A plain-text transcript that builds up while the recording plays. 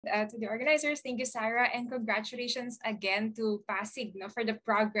to the organizers. Thank you, Sarah, and congratulations again to Pasig, no, for the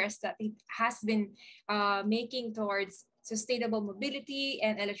progress that it has been making towards sustainable mobility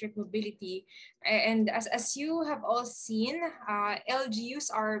and electric mobility. And as you have all seen, LGUs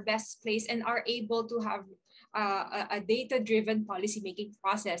are best placed and are able to have a data-driven policy-making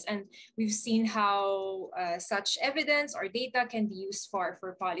process. And we've seen how such evidence or data can be used for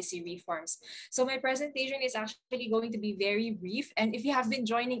policy reforms. So my presentation is actually going to be very brief. And if you have been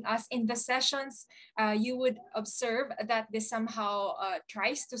joining us in the sessions, you would observe that this somehow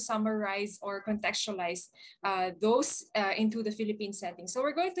tries to summarize or contextualize those into the Philippine setting. So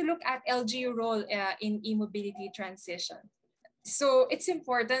we're going to look at LGU role in e-mobility transition. So it's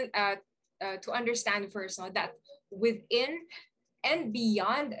important to understand first that within and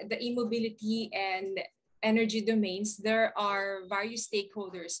beyond the e-mobility and energy domains, there are various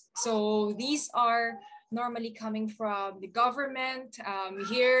stakeholders. So these are normally coming from the government.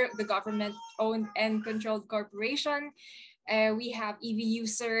 Here, the government-owned and controlled corporation. We have EV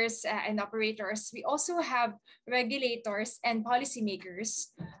users and operators. We also have regulators and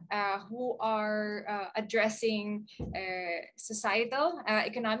policymakers who are addressing societal,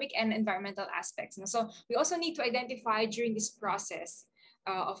 economic, and environmental aspects. So we also need to identify during this process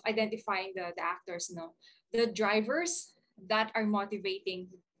of identifying the actors, the drivers that are motivating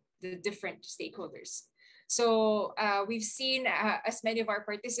the different stakeholders. So we've seen as many of our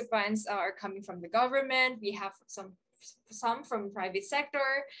participants are coming from the government. We have some from private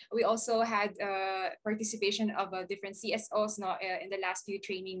sector. We also had participation of different CSOs in the last few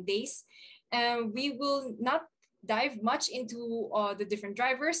training days. We will not dive much into the different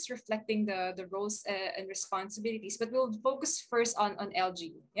drivers reflecting the roles and responsibilities, but we'll focus first on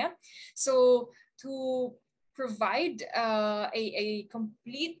LGU. Yeah. So to provide a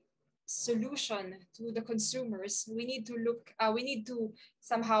complete solution to the consumers, we need to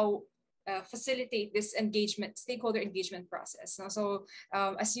somehow facilitate this stakeholder engagement process. So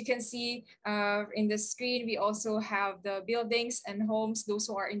as you can see in the screen, we also have the buildings and homes, those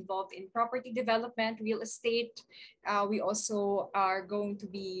who are involved in property development, real estate. We also are going to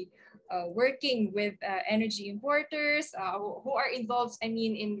be working with energy importers who are involved,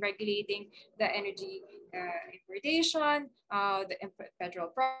 in regulating the energy importation, the petrol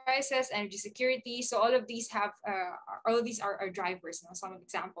prices, energy security. So all of these are drivers. Some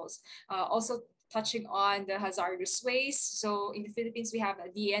examples. Also touching on the hazardous waste. So in the Philippines, we have a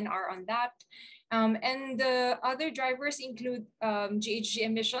DNR on that. And the other drivers include GHG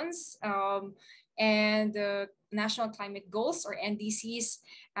emissions and the national climate goals or NDCs.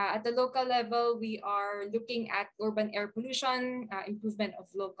 At the local level, we are looking at urban air pollution, improvement of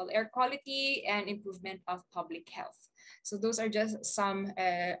local air quality, and improvement of public health. So those are just some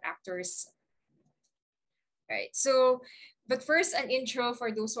actors. Right. So, but first, an intro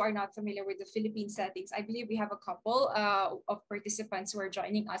for those who are not familiar with the Philippine settings. I believe we have a couple of participants who are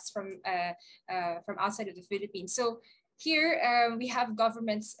joining us from outside of the Philippines. So here we have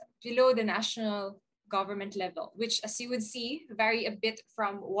governments below the national government level, which, as you would see, vary a bit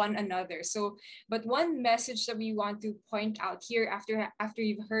from one another. So, but one message that we want to point out here after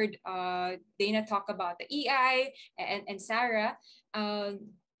you've heard Dana talk about the EI and Sarah,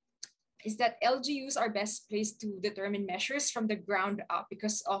 is that LGUs are best placed to determine measures from the ground up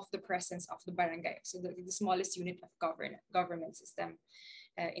because of the presence of the barangay, so the smallest unit of government system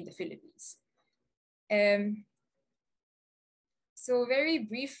in the Philippines. So very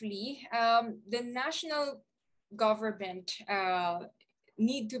briefly, the national government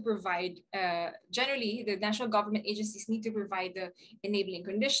need to provide, generally the national government agencies need to provide the enabling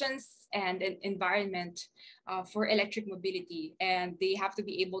conditions and an environment for electric mobility. And they have to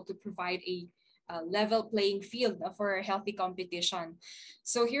be able to provide a level playing field for a healthy competition.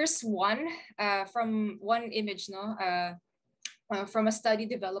 So here's one from one image, from a study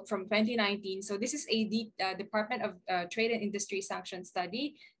developed from 2019. So this is a Department of Trade and Industry Sanction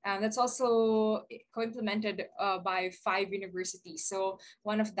study. That's also co-implemented by 5 universities. So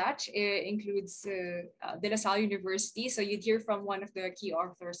one of that includes De La Salle University. So you'd hear from one of the key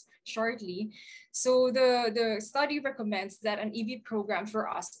authors shortly. So the study recommends that an EV program for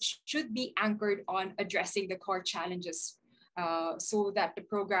us should be anchored on addressing the core challenges so that the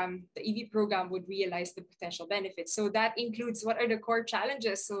EV program would realize the potential benefits. So that includes, what are the core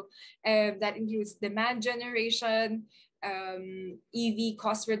challenges? So that includes demand generation, EV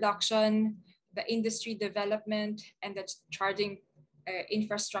cost reduction, the industry development, and the charging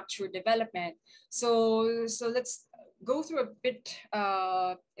infrastructure development. So let's go through a bit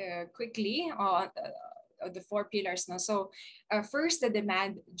quickly on the 4 pillars now. So first, the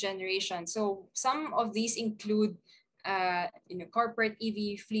demand generation. So some of these include corporate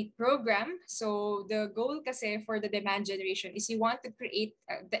EV fleet program. So the goal kasi for the demand generation is you want to create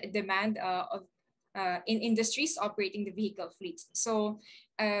the demand of in industries operating the vehicle fleets. So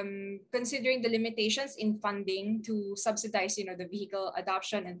considering the limitations in funding to subsidize, the vehicle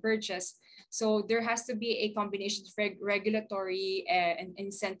adoption and purchase, so there has to be a combination of regulatory and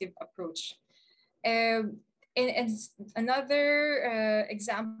incentive approach. And another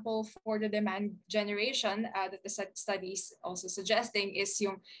example for the demand generation that the studies also suggesting is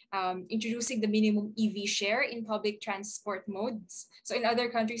yung introducing the minimum EV share in public transport modes. So in other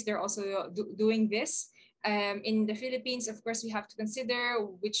countries, they're also doing this. In the Philippines, of course, we have to consider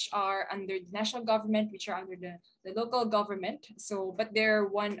which are under the national government, which are under the local government. So, but they're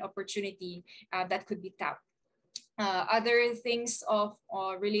one opportunity that could be tapped. Other things of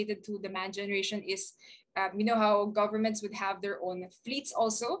related to demand generation is how governments would have their own fleets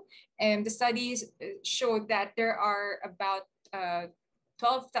also. And the studies showed that there are about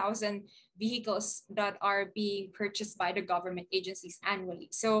 12,000 vehicles that are being purchased by the government agencies annually.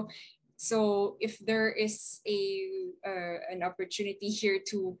 So if there is an opportunity here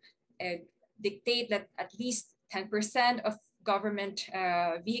to dictate that at least 10% of government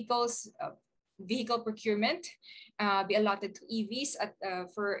vehicle procurement be allotted to EVs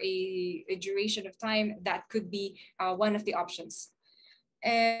for a duration of time, that could be one of the options.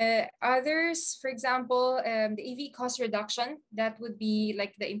 Others, for example, the EV cost reduction, that would be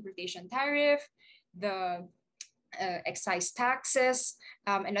like the importation tariff, the excise taxes,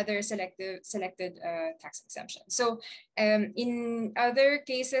 and other selected tax exemptions. So in other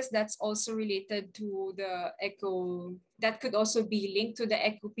cases, that's also related to the that could also be linked to the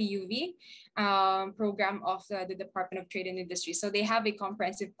Eco-PUV program of the Department of Trade and Industry. So they have a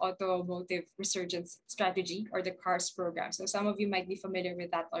comprehensive automotive resurgence strategy, or the CARS program. So some of you might be familiar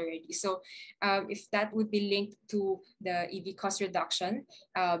with that already. So if that would be linked to the EV cost reduction,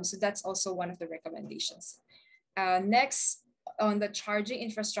 so that's also one of the recommendations. Next, on the charging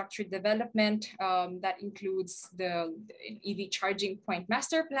infrastructure development, that includes the EV charging point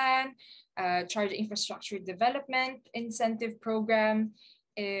master plan, charging infrastructure development incentive program,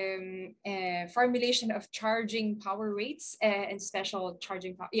 formulation of charging power rates and special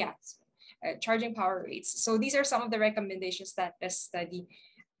charging charging power rates. So these are some of the recommendations that the study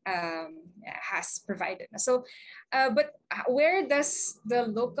has provided. So, but where does the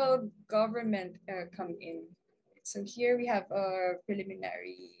local government come in? So here we have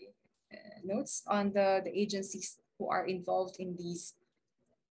preliminary notes on the agencies who are involved in these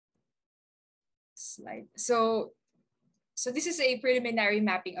slides. So this is a preliminary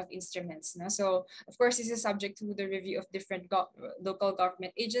mapping of instruments. No? So of course, this is subject to the review of different local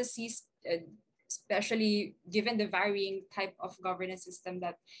government agencies, especially given the varying type of governance system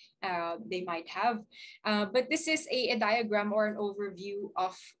that they might have. But this is a diagram or an overview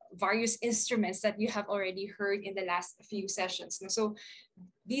of various instruments that you have already heard in the last few sessions. So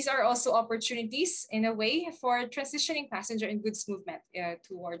these are also opportunities in a way for transitioning passenger and goods movement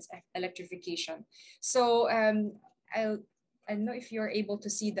towards electrification. So I don't know if you're able to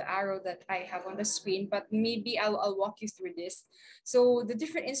see the arrow that I have on the screen, but maybe I'll walk you through this. So the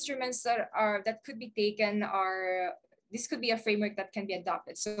different instruments that could be taken are, this could be a framework that can be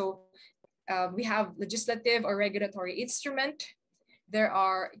adopted. So we have legislative or regulatory instrument. There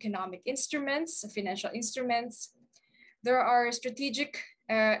are economic instruments, financial instruments. There are strategic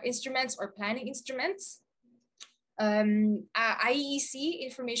instruments or planning instruments. IEC,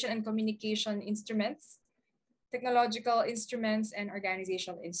 information and communication instruments, technological instruments, and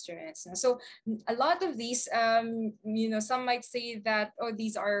organizational instruments. So a lot of these, some might say that, oh,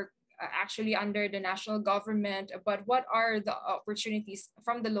 these are actually under the national government, but what are the opportunities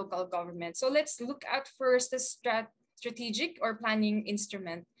from the local government? So let's look at first the strategic or planning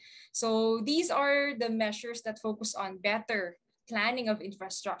instrument. So these are the measures that focus on better planning of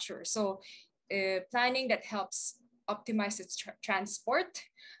infrastructure. So planning that helps optimize its transport.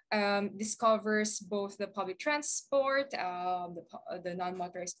 This covers both the public transport, the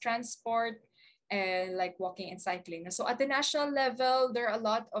non-motorized transport, and like walking and cycling. So at the national level, there are a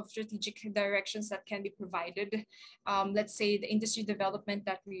lot of strategic directions that can be provided. Let's say the industry development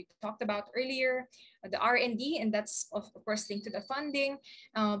that we talked about earlier, the R&D, and that's of course linked to the funding,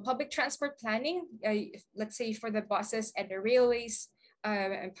 public transport planning, let's say for the buses and the railways,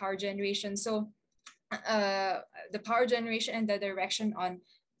 and power generation. So the power generation and the direction on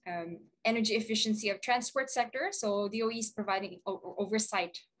energy efficiency of transport sector. So DOE is providing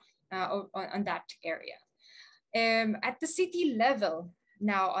oversight on that area. At the city level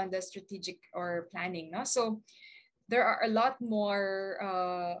now on the strategic or planning, no? So there are a lot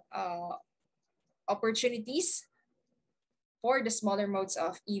more opportunities for the smaller modes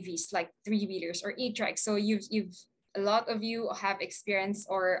of EVs like three-wheelers or e-trikes. So a lot of you have experience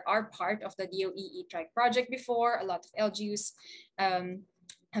or are part of the DOE e-trike project before. A lot of LGUs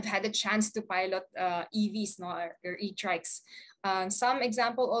have had a chance to pilot EVs, no, or e-trikes. Some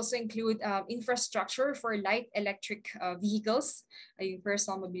example also include infrastructure for light electric vehicles,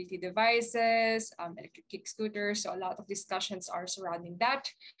 personal mobility devices, electric kick scooters. So a lot of discussions are surrounding that.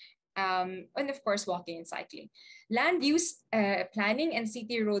 And of course, walking and cycling. Land use planning and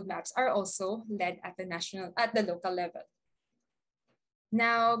city roadmaps are also led at the local level.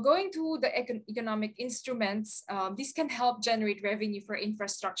 Now, going to the economic instruments, this can help generate revenue for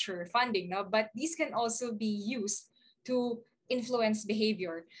infrastructure funding, no? But these can also be used to influence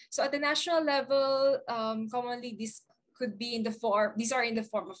behavior. So at the national level, commonly these could be in the form, these are in the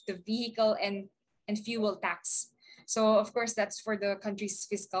form of the vehicle and fuel tax. So of course, that's for the country's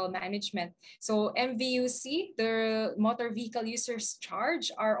fiscal management. So MVUC, the motor vehicle users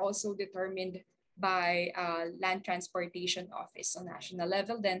charge, are also determined by Land Transportation Office on national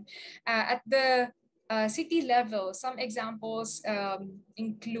level. Then at the city level, some examples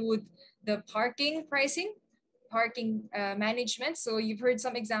include the parking pricing, parking management. So you've heard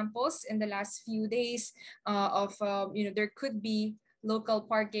some examples in the last few days of, there could be local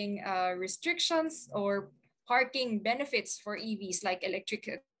parking restrictions or parking benefits for EVs like electric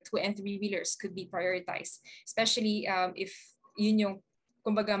 2 and 3-wheelers could be prioritized, especially if yun yung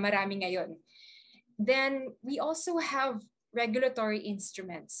kumbaga marami ngayon. Then we also have regulatory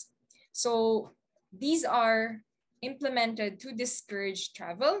instruments. So these are implemented to discourage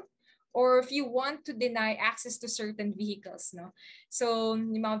travel, or if you want to deny access to certain vehicles, no? So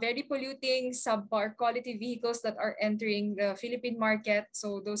yung mga very polluting, subpar quality vehicles that are entering the Philippine market,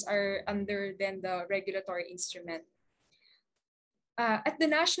 so those are under then the regulatory instrument. At the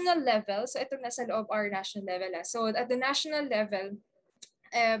national level, so ito nasa loob our national level. So at the national level,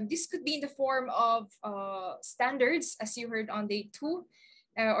 this could be in the form of standards, as you heard on day 2,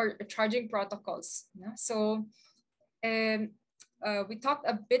 or charging protocols. No? So we talked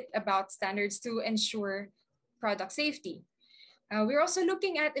a bit about standards to ensure product safety. We're also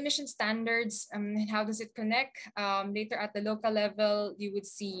looking at emission standards and how does it connect. Later at the local level, you would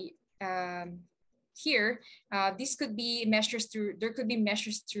see here, this could be there could be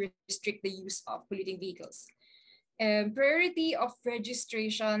measures to restrict the use of polluting vehicles. Priority of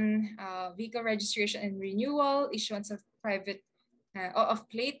registration, vehicle registration and renewal, issuance of of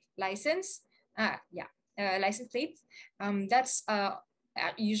plate license, license plate. That's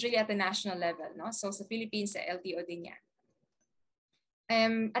usually at the national level, no? So sa Philippines, sa LTO din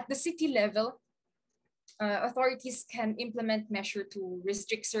yan. At the city level, authorities can implement measure to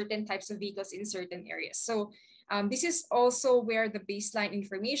restrict certain types of vehicles in certain areas. So this is also where the baseline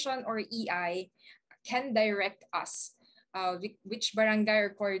information or EI can direct us which barangay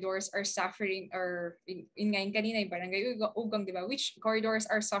or corridors are suffering, or in ngayon kanina yung barangay Ugong, diba? Which corridors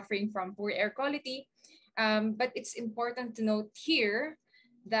are suffering from poor air quality. But it's important to note here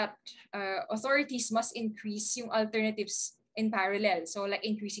that authorities must increase yung alternatives in parallel. So like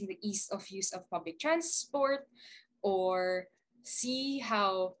increasing the ease of use of public transport, or see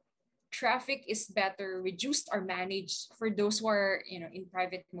how traffic is better reduced or managed for those who are in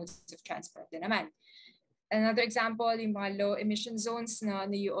private modes of transport din naman. Another example, yung mga low emission zones na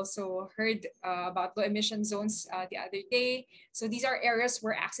you also heard about low emission zones the other day. So these are areas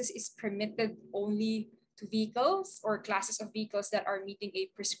where access is permitted only to vehicles or classes of vehicles that are meeting a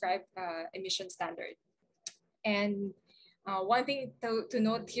prescribed emission standard. And one thing to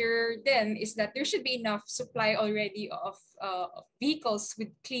note here then is that there should be enough supply already of vehicles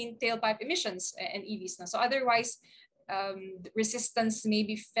with clean tailpipe emissions and EVs. So otherwise, resistance may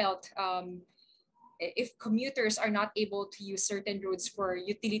be felt if commuters are not able to use certain roads for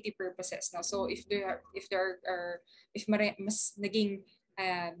utility purposes. So if mas naging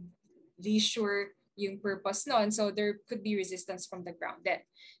leisure yung purpose nun, so there could be resistance from the ground then.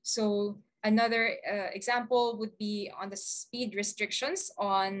 So another example would be on the speed restrictions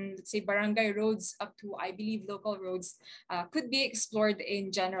on, let's say, barangay roads up to, I believe, local roads could be explored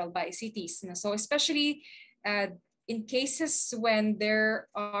in general by cities. So especially in cases when there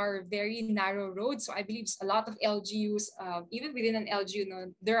are very narrow roads, so I believe a lot of LGUs, even within an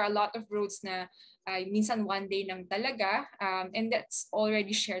LGU, there are a lot of roads na minsan one day lang talaga, and that's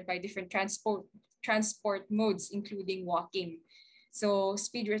already shared by different transport modes, including walking. So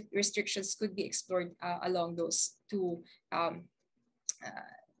speed restrictions could be explored along those to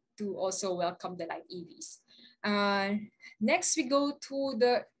also welcome the light EVs. Next, we go to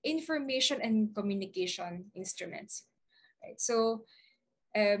the information and communication instruments. Right? So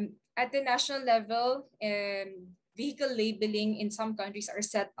at the national level, vehicle labeling in some countries are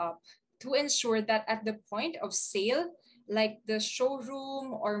set up to ensure that at the point of sale, like the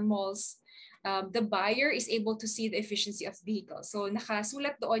showroom or malls, the buyer is able to see the efficiency of vehicles. So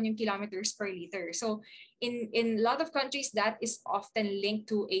nakasulat doon yung kilometers per liter. So in a lot of countries, that is often linked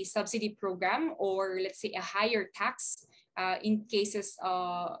to a subsidy program, or let's say a higher tax in cases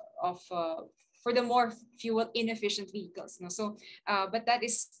of for the more fuel inefficient vehicles. No? So, but that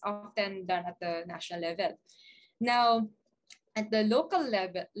is often done at the national level. Now, at the local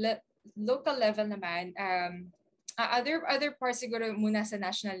level naman, other parts siguro muna sa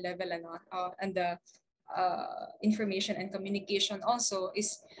national level, ano, and the information and communication also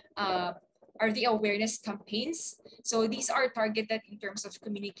is are the awareness campaigns. So these are targeted in terms of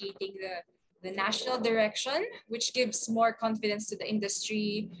communicating the national direction, which gives more confidence to the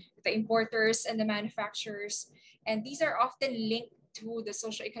industry, the importers and the manufacturers. And these are often linked to the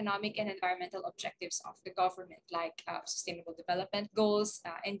socio-economic and environmental objectives of the government, like sustainable development goals,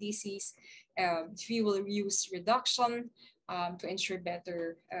 NDCs, fuel use reduction, to ensure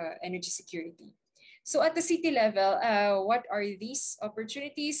better energy security. So at the city level, what are these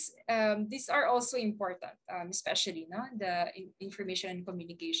opportunities? These are also important, especially the information and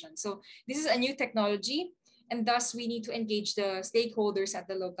communication. So this is a new technology, and thus we need to engage the stakeholders at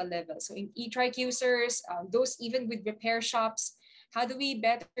the local level. So in e-trike users, those even with repair shops, how do we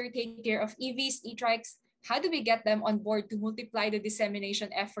better take care of EVs, e-trikes? How do we get them on board to multiply the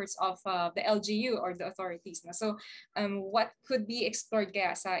dissemination efforts of the LGU or the authorities? So what could be explored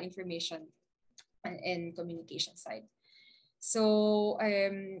kaya sa information and communication side? So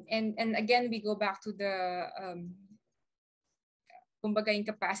and again, we go back to the kumbaga yung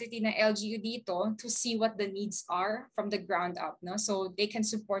capacity ng LGU dito to see what the needs are from the ground up, no? So they can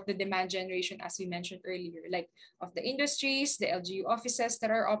support the demand generation, as we mentioned earlier, like of the industries, the LGU offices that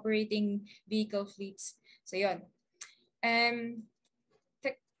are operating vehicle fleets. So yun.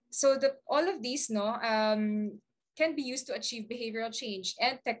 So all of these can be used to achieve behavioral change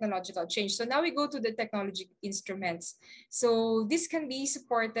and technological change. So now we go to the technology instruments. So this can be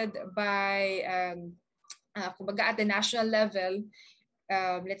supported by kumbaga at the national level,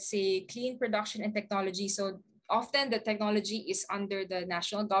 let's say clean production and technology. So often the technology is under the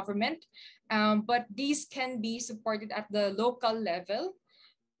national government, but these can be supported at the local level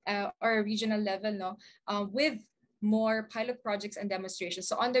or regional level, with more pilot projects and demonstrations.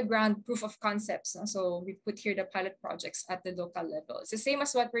 So on the ground proof of concepts. So we put here the pilot projects at the local level. It's the same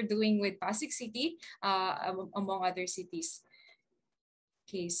as what we're doing with Pasig City, among other cities.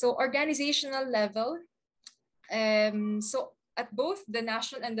 Okay, so organizational level. So at both the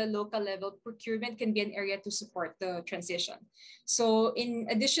national and the local level, procurement can be an area to support the transition. So in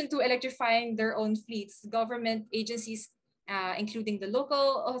addition to electrifying their own fleets, government agencies, including the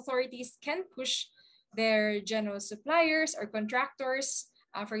local authorities, can push their general suppliers or contractors,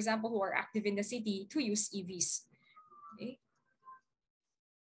 for example, who are active in the city, to use EVs. Okay.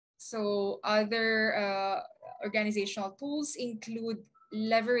 So other organizational tools include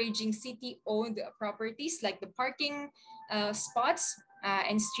leveraging city-owned properties like the parking spots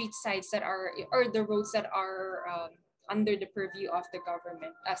and street sides that are, or the roads that are under the purview of the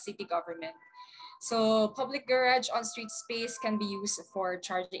government, city government. So public garage on street space can be used for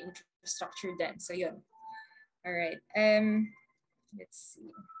charging infrastructure then. So yun. All right. Let's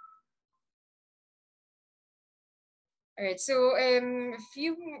see. All right. So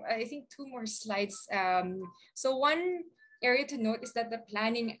I think two more slides. So one area to note is that the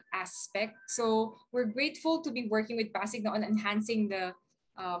planning aspect. So we're grateful to be working with Pasig on enhancing the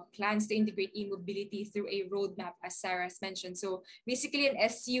plans to integrate e-mobility through a roadmap, as Sarah has mentioned. So basically an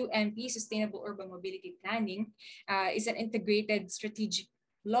SUMP, Sustainable Urban Mobility Planning, is an integrated strategic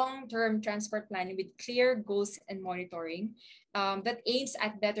long-term transport planning with clear goals and monitoring that aims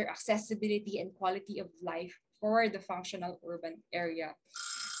at better accessibility and quality of life for the functional urban area.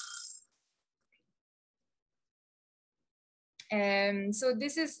 So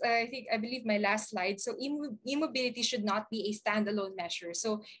this is, I believe my last slide. So e-mobility should not be a standalone measure.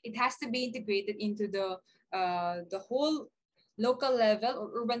 So it has to be integrated into the whole local level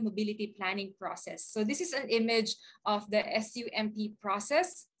or urban mobility planning process. So this is an image of the SUMP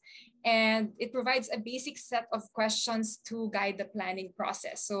process, and it provides a basic set of questions to guide the planning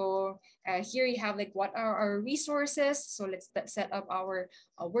process. So here you have like what are our resources. So let's set up our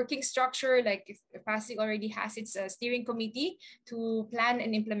working structure. Like if Pasig already has its steering committee to plan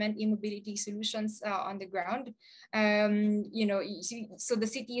and implement e-mobility solutions on the ground. So the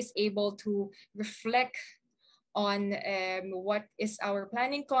city is able to reflect on what is our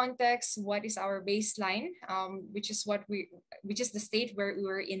planning context, what is our baseline, which is the state where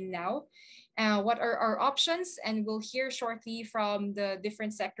we're in now, what are our options, and we'll hear shortly from the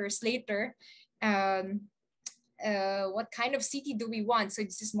different sectors later. Um, what kind of city do we want? So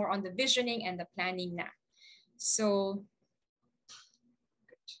this is more on the visioning and the planning now. So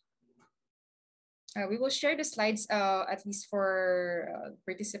we will share the slides at least for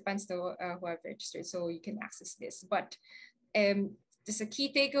participants though, who have registered, so you can access this. But just a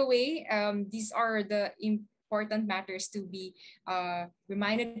key takeaway, these are the important matters to be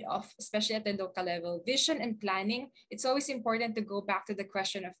reminded of, especially at the local level. Vision and planning, it's always important to go back to the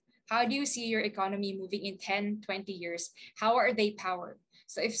question of how do you see your economy moving in 10, 20 years? How are they powered?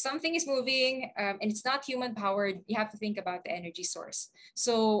 So if something is moving and it's not human powered, you have to think about the energy source.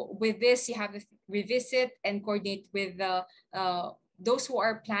 So with this, you have to revisit and coordinate with the those who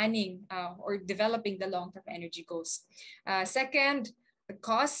are planning or developing the long-term energy goals. Second, the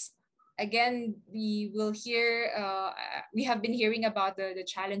cost. Again, we will hear, we have been hearing about the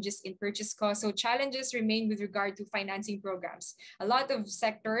challenges in purchase costs. So challenges remain with regard to financing programs. A lot of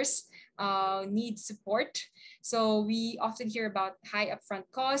sectors need support. So we often hear about high upfront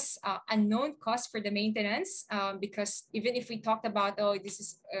costs, unknown costs for the maintenance, because even if we talked about, oh, this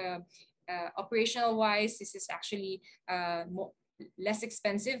is operational wise, this is actually less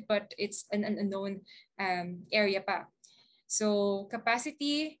expensive, but it's an unknown area pa. So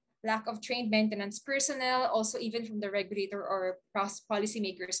capacity, lack of trained maintenance personnel, also even from the regulator or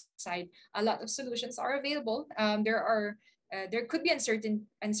policymakers side, a lot of solutions are available. There could be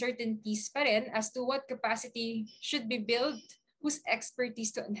uncertainties pa rin as to what capacity should be built, whose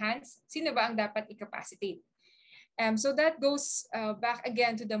expertise to enhance, sino ba ang dapat i-capacitate. So that goes back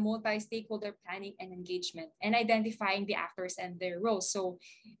again to the multi-stakeholder planning and engagement and identifying the actors and their roles. So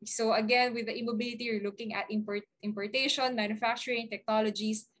again, with the e-mobility, you're looking at importation, manufacturing,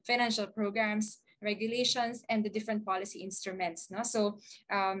 technologies, financial programs, regulations, and the different policy instruments. No? So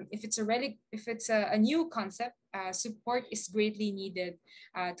if it's a new concept, support is greatly needed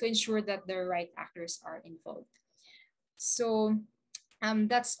to ensure that the right actors are involved. So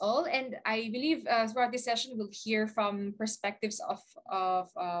that's all. And I believe throughout this session, we'll hear from perspectives of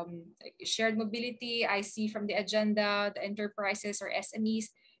shared mobility. I see from the agenda, the enterprises or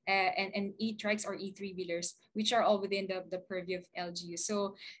SMEs, and e-trikes or e3-wheelers, which are all within the purview of LGU.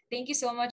 So thank you so much